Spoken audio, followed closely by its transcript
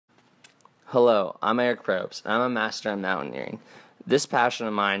Hello, I'm Eric Probst, and I'm a master in mountaineering. This passion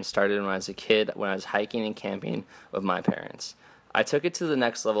of mine started when I was a kid when I was hiking and camping with my parents. I took it to the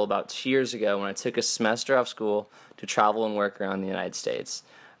next level about 2 years ago when I took a semester off school to travel and work around the United States.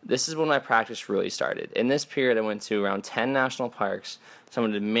 This is when my practice really started. In this period, I went to around 10 national parks, some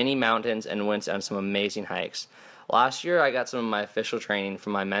of the many mountains, and went on some amazing hikes. Last year, I got some of my official training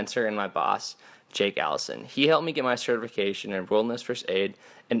from my mentor and my boss, Jake Allison. He helped me get my certification in wilderness first aid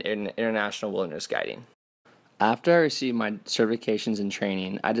and in international wilderness guiding. After I received my certifications and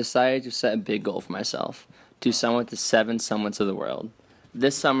training, I decided to set a big goal for myself, to summit the 7 summits of the world.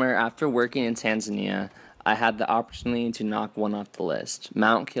 This summer, after working in Tanzania, I had the opportunity to knock one off the list,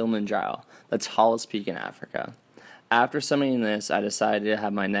 Mount Kilimanjaro, the tallest peak in Africa. After summiting this, I decided to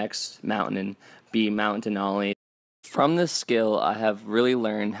have my next mountain be Mount Denali. From this skill, I have really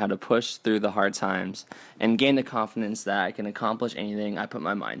learned how to push through the hard times and gain the confidence that I can accomplish anything I put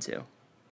my mind to.